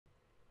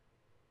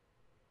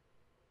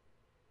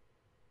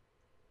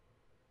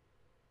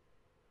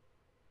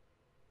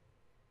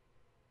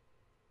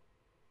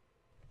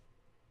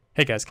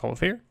Hey guys, Cole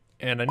here,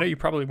 and I know you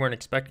probably weren't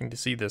expecting to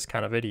see this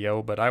kind of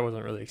video, but I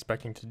wasn't really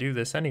expecting to do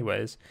this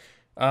anyways.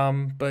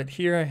 But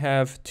here I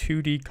have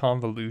 2D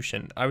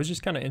convolution. I was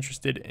just kind of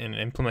interested in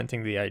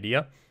implementing the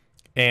idea,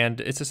 and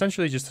it's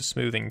essentially just a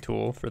smoothing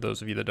tool for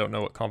those of you that don't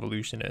know what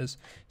convolution is.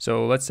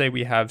 So let's say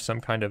we have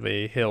some kind of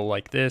a hill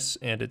like this,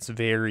 and it's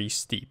very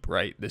steep,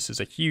 right? This is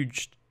a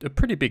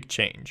pretty big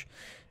change.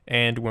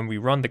 And when we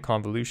run the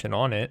convolution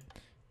on it,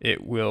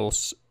 it will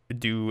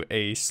do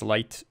a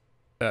slight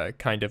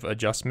kind of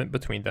adjustment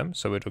between them,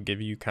 so it'll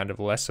give you kind of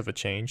less of a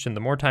change, and the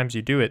more times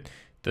you do it,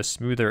 the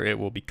smoother it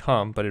will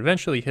become, but it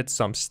eventually hits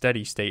some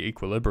steady state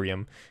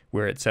equilibrium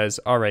where it says,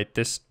 all right,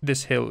 this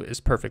hill is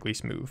perfectly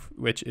smooth,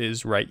 which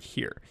is right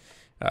here,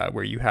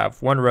 where you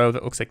have one row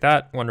that looks like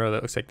that, one row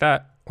that looks like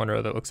that, one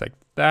row that looks like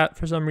that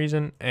for some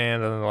reason,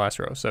 and then the last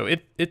row. So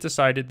it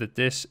decided that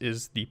this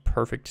is the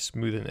perfect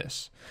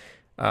smoothness,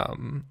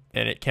 and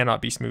it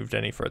cannot be smoothed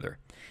any further.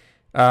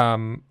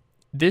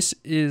 This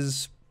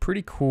is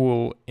pretty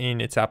cool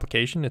in its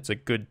application. It's a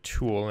good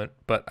tool,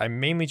 but I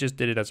mainly just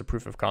did it as a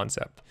proof of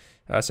concept.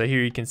 So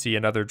here you can see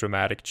another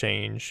dramatic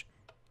change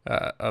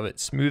of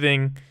its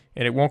smoothing,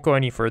 and it won't go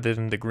any further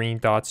than the green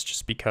dots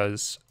just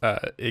because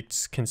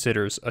it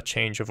considers a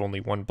change of only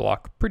one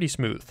block pretty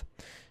smooth.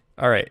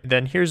 All right,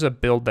 then here's a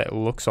build that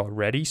looks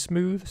already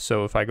smooth.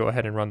 So if I go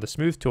ahead and run the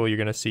smooth tool, you're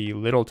gonna see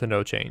little to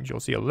no change. You'll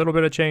see a little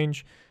bit of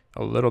change,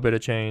 a little bit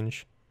of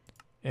change,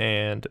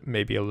 and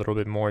maybe a little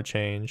bit more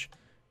change.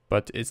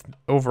 But it's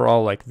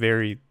overall like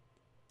very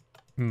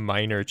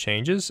minor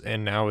changes,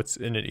 and now it's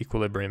in an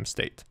equilibrium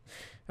state.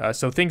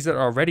 So things that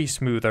are already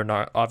smooth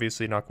are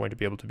obviously not going to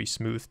be able to be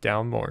smoothed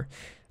down more.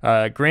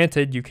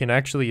 Granted, you can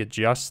actually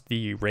adjust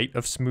the rate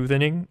of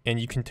smoothing, and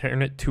you can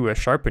turn it to a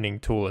sharpening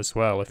tool as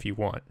well if you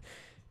want.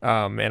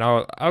 And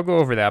I'll go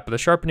over that, but the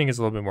sharpening is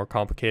a little bit more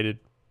complicated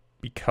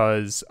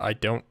because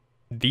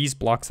these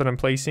blocks that I'm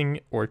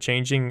placing or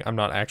changing, I'm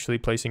not actually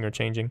placing or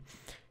changing,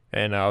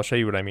 and I'll show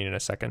you what I mean in a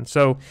second.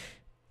 So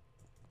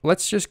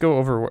let's just go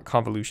over what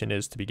convolution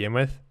is to begin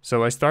with.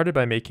 So I started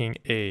by making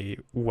a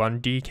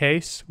 1D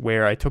case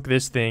where I took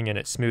this thing and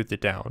it smoothed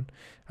it down.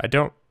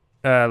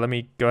 Let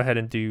me go ahead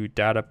and do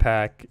data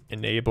pack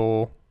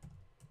enable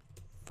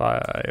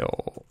file/con.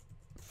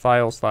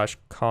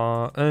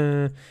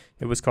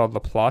 It was called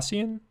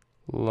Laplacian.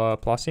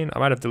 I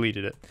might have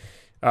deleted it.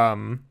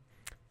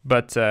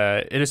 But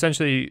it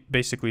essentially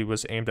basically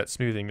was aimed at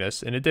smoothing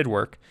this, and it did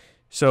work.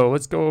 So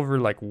let's go over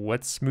like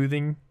what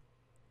smoothing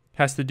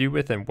has to do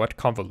with and what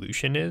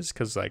convolution is,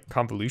 because like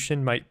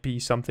convolution might be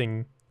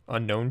something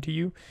unknown to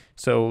you.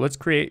 So let's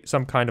create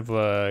some kind of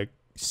a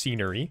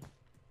scenery,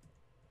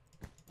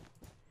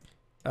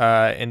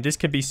 and this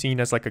can be seen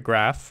as like a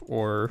graph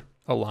or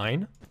a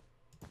line.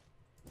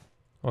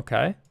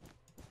 Okay,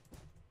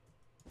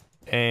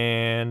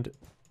 and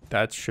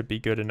that should be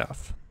good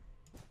enough.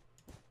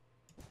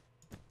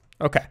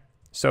 Okay,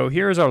 so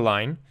here's our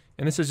line,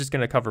 and this is just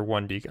going to cover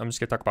 1D. I'm just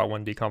going to talk about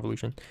 1D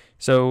convolution.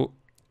 So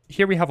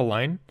here we have a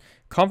line.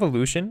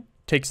 Convolution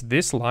takes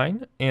this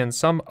line and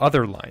some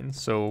other line.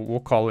 So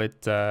we'll call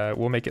it,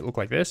 we'll make it look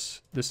like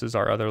this. This is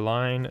our other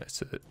line.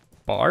 It's a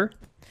bar.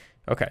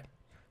 Okay.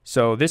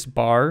 So this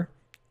bar,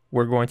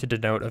 we're going to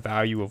denote a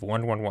value of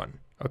 1, 1, 1.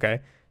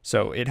 Okay.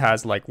 So it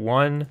has like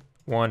 1,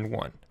 1,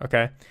 1.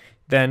 Okay.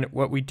 Then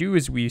what we do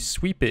is we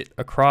sweep it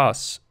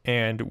across,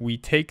 and we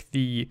take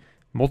the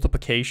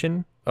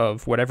multiplication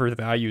of whatever the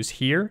values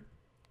here,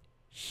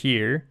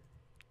 here,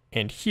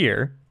 and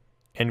here,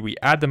 and we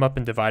add them up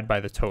and divide by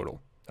the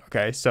total.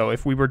 Okay, so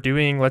if we were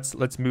doing,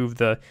 let's move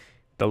the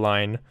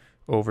line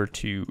over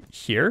to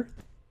here,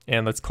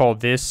 and let's call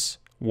this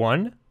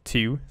 1,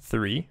 2,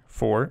 3,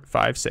 4,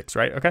 5, 6,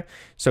 right? Okay,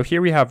 so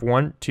here we have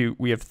 1, 2,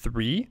 we have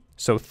 3,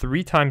 so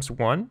 3 times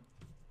 1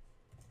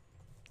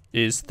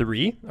 is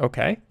 3,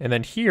 okay, and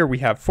then here we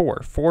have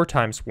 4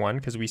 times 1,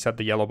 because we said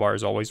the yellow bar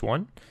is always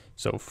 1,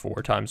 so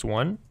 4 times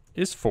 1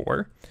 is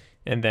 4,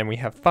 and then we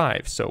have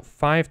 5, so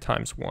 5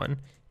 times 1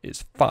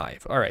 is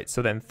 5. All right,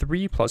 so then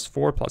 3 plus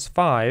 4 plus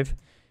 5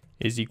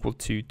 is equal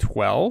to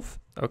 12,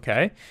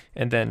 okay?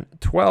 And then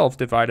 12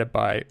 divided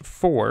by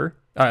 3,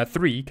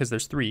 because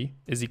there's 3,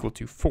 is equal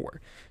to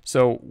 4.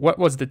 So what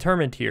was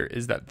determined here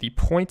is that the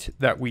point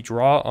that we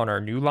draw on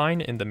our new line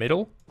in the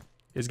middle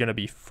is going to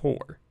be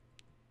 4,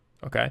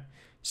 okay?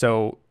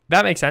 So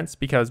that makes sense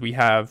because we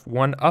have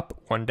 1 up,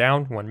 1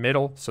 down, 1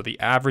 middle, so the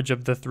average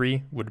of the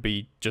 3 would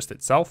be just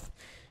itself.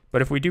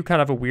 But if we do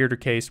kind of a weirder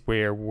case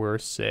where we're,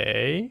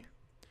 say,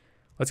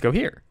 let's go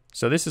here.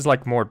 So this is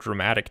like more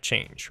dramatic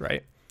change,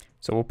 right?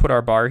 So we'll put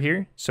our bar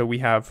here. So we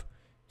have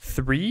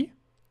 3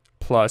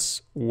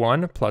 plus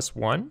 1 plus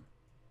 1,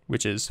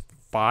 which is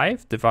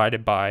 5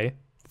 divided by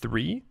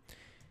 3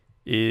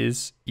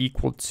 is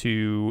equal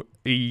to,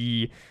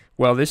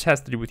 well, this has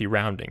to do with the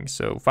rounding.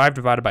 So 5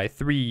 divided by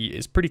 3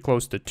 is pretty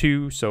close to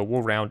 2, so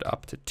we'll round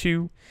up to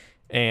 2.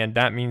 And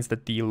that means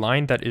that the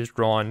line that is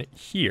drawn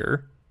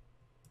here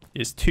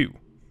is 2.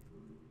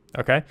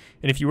 Okay,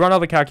 and if you run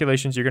all the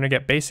calculations, you're going to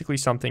get basically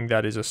something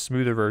that is a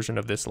smoother version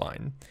of this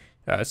line.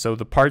 So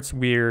the parts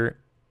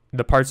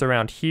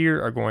around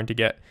here are going to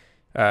get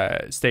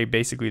stay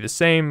basically the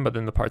same, but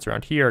then the parts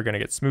around here are going to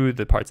get smooth.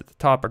 The parts at the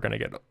top are going to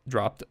get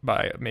dropped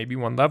by maybe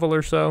 1 level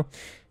or so.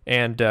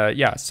 And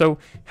yeah, so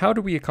how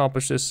do we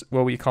accomplish this?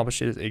 Well, we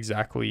accomplish it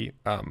exactly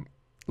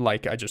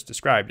like I just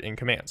described in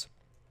commands.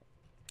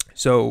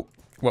 So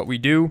what we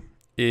do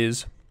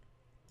is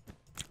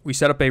we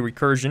set up a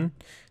recursion.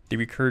 The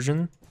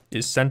recursion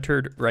is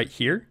centered right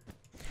here.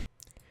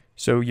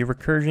 So your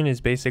recursion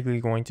is basically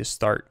going to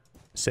start,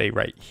 say,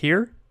 right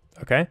here,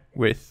 okay,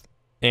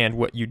 and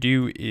what you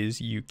do is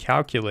you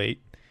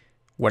calculate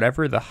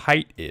whatever the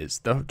height is.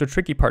 The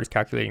tricky part is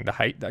calculating the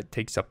height. That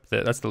takes up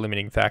that's the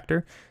limiting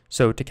factor.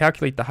 So to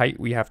calculate the height,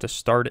 we have to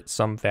start at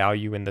some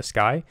value in the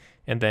sky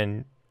and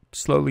then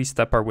slowly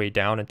step our way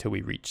down until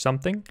we reach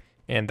something.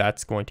 And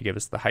that's going to give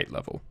us the height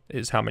level,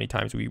 is how many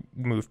times we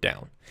move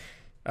down.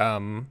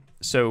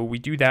 So we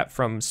do that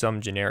from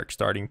some generic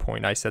starting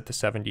point. I set the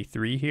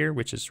 73 here,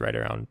 which is right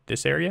around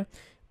this area.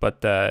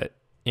 But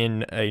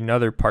in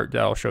another part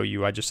that I'll show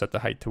you, I just set the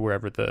height to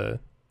wherever the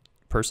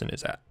person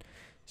is at.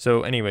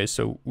 So anyways,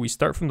 so we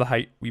start from the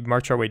height, we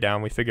march our way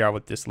down, we figure out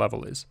what this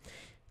level is.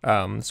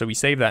 So we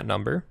save that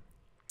number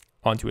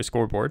onto a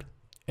scoreboard,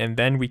 and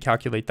then we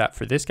calculate that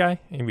for this guy,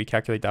 and we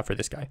calculate that for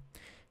this guy.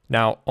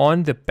 Now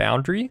on the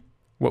boundary,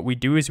 what we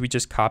do is we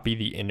just copy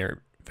the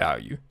inner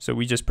value. So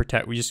we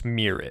just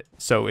mirror it.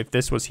 So if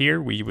this was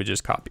here, we would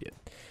just copy it.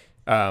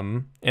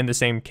 In the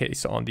same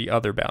case on the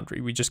other boundary,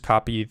 we just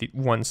copy the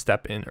 1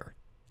 step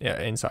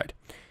inside.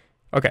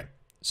 Okay,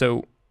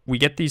 so we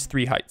get these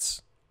 3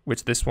 heights,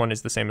 which this one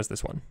is the same as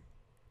this one,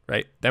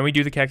 right? Then we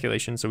do the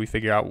calculation, so we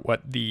figure out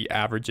what the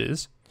average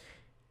is,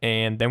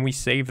 and then we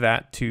save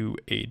that to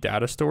a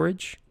data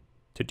storage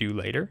to do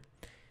later.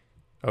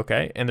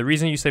 Okay, and the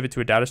reason you save it to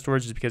a data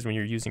storage is because when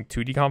you're using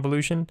 2D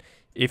convolution,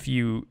 if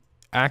you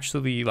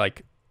actually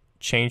like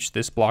change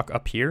this block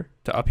up here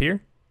to up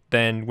here,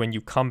 then when you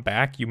come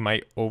back, you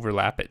might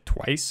overlap it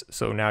twice.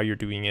 So now you're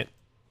doing it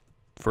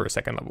for a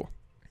second level.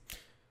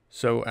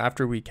 So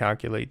after we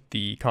calculate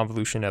the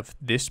convolution of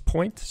this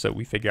point, so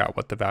we figure out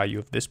what the value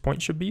of this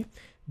point should be,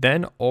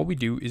 then all we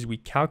do is we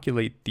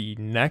calculate the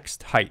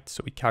next height.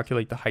 So we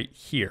calculate the height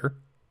here,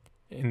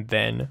 and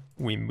then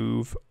we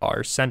move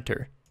our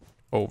center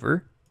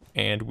over,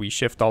 and we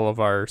shift all of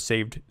our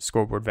saved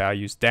scoreboard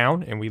values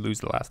down, and we lose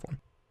the last one.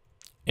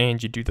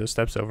 And you do those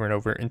steps over and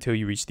over until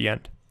you reach the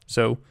end.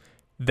 So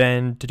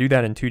then to do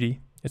that in 2D,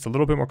 it's a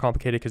little bit more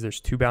complicated because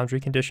there's 2 boundary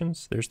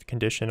conditions. There's the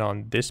condition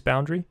on this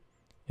boundary,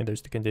 and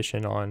there's the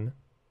condition on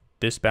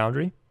this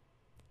boundary.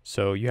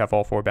 So you have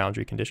all 4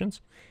 boundary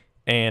conditions,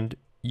 and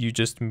you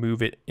just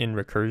move it in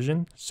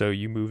recursion. So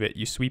you move it,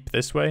 you sweep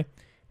this way,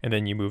 and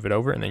then you move it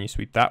over, and then you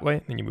sweep that way,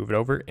 and then you move it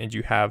over, and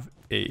you have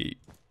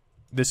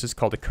this is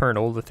called a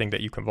kernel, the thing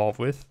that you convolve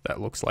with,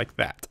 that looks like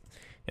that.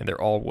 And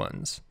they're all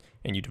 1s.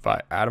 And you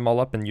add them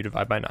all up, and you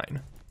divide by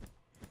 9.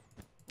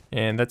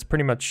 And that's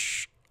pretty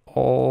much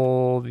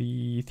all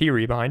the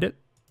theory behind it.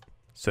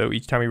 So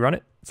each time we run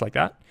it, it's like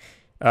that.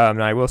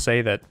 And I will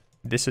say that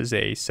this is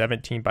a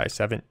 17 by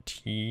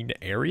 17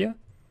 area,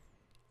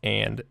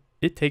 and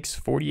it takes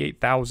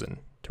 48,000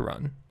 to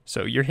run.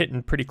 So you're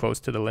hitting pretty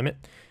close to the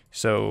limit.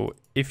 So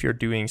if you're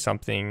doing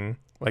something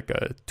like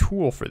a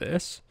tool for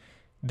this,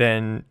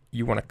 then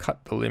you want to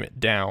cut the limit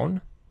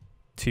down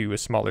to a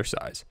smaller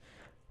size.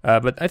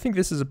 But I think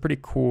this is a pretty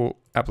cool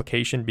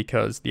application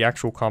because the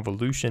actual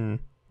convolution,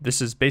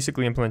 this is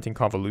basically implementing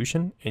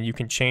convolution, and you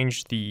can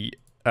change the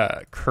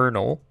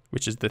kernel,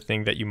 which is the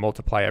thing that you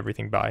multiply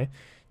everything by,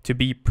 to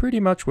be pretty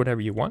much whatever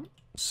you want.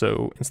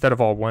 So instead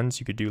of all 1s,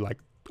 you could do like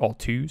all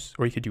 2s,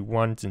 or you could do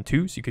 1s and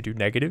 2s, you could do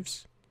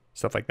negatives,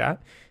 stuff like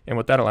that. And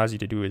what that allows you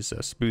to do is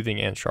smoothing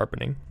and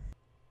sharpening.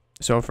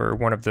 So for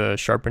one of the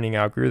sharpening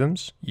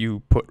algorithms,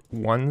 you put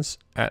 1s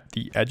at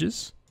the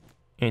edges,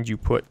 and you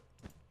put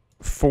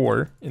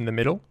 4 in the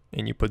middle,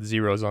 and you put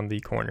 0s on the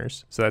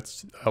corners. So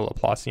that's a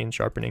Laplacian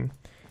sharpening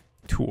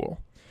tool.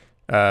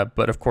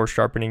 But of course,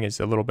 sharpening is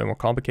a little bit more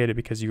complicated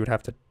because you would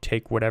have to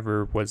take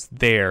whatever was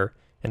there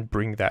and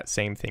bring that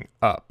same thing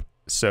up.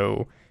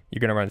 So you're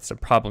going to run into some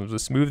problems.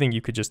 With smoothing,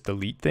 you could just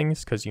delete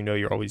things because you know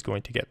you're always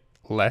going to get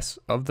less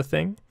of the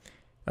thing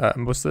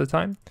most of the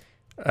time.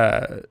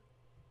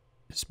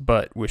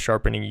 But with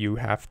sharpening, you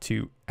have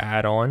to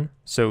add on.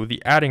 So the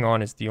adding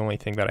on is the only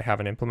thing that I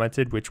haven't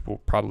implemented, which will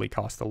probably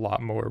cost a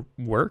lot more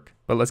work.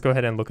 But let's go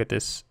ahead and look at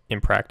this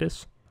in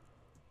practice.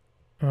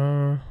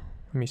 Let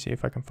me see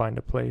if I can find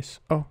a place.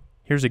 Oh,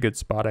 here's a good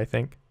spot, I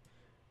think.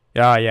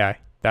 Yeah,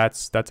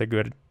 that's a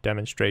good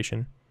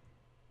demonstration.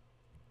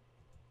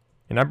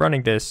 And I'm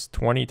running this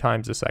 20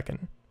 times a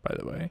second, by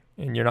the way,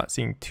 and you're not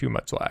seeing too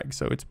much lag.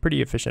 So it's a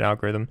pretty efficient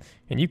algorithm,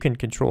 and you can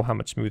control how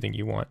much smoothing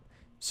you want.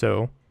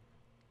 So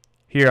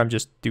here I'm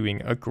just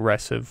doing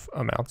aggressive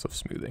amounts of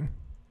smoothing.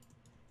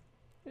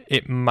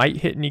 It might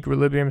hit an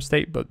equilibrium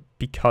state, but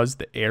because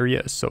the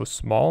area is so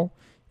small,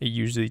 it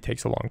usually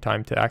takes a long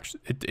time to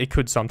actually, it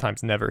could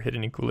sometimes never hit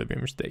an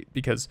equilibrium state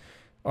because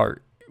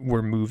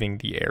we're moving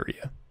the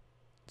area.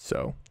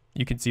 So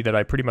you can see that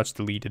I pretty much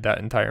deleted that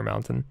entire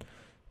mountain.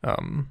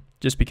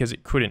 just because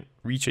it couldn't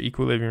reach an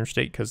equilibrium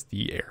state because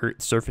the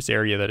surface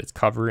area that it's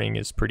covering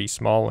is pretty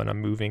small, and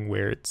I'm moving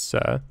where it's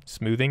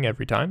smoothing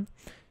every time.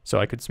 So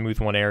I could smooth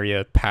one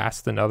area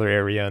past another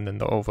area, and then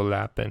they'll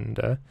overlap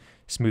and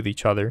smooth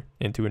each other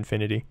into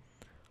infinity.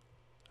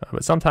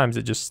 But sometimes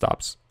it just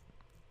stops.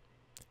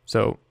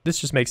 So this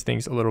just makes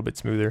things a little bit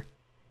smoother.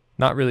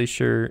 Not really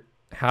sure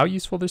how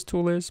useful this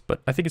tool is,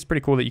 but I think it's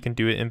pretty cool that you can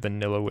do it in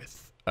vanilla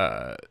with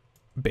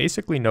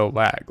basically no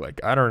lag.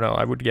 Like, I don't know,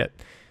 I would get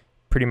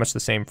pretty much the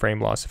same frame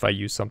loss if I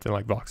use something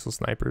like voxel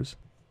snipers.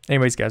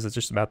 Anyways, guys, that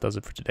just about does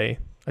it for today.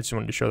 I just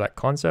wanted to show that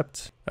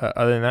concept.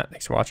 Other than that,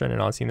 thanks for watching,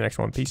 and I'll see you in the next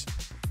one. Peace.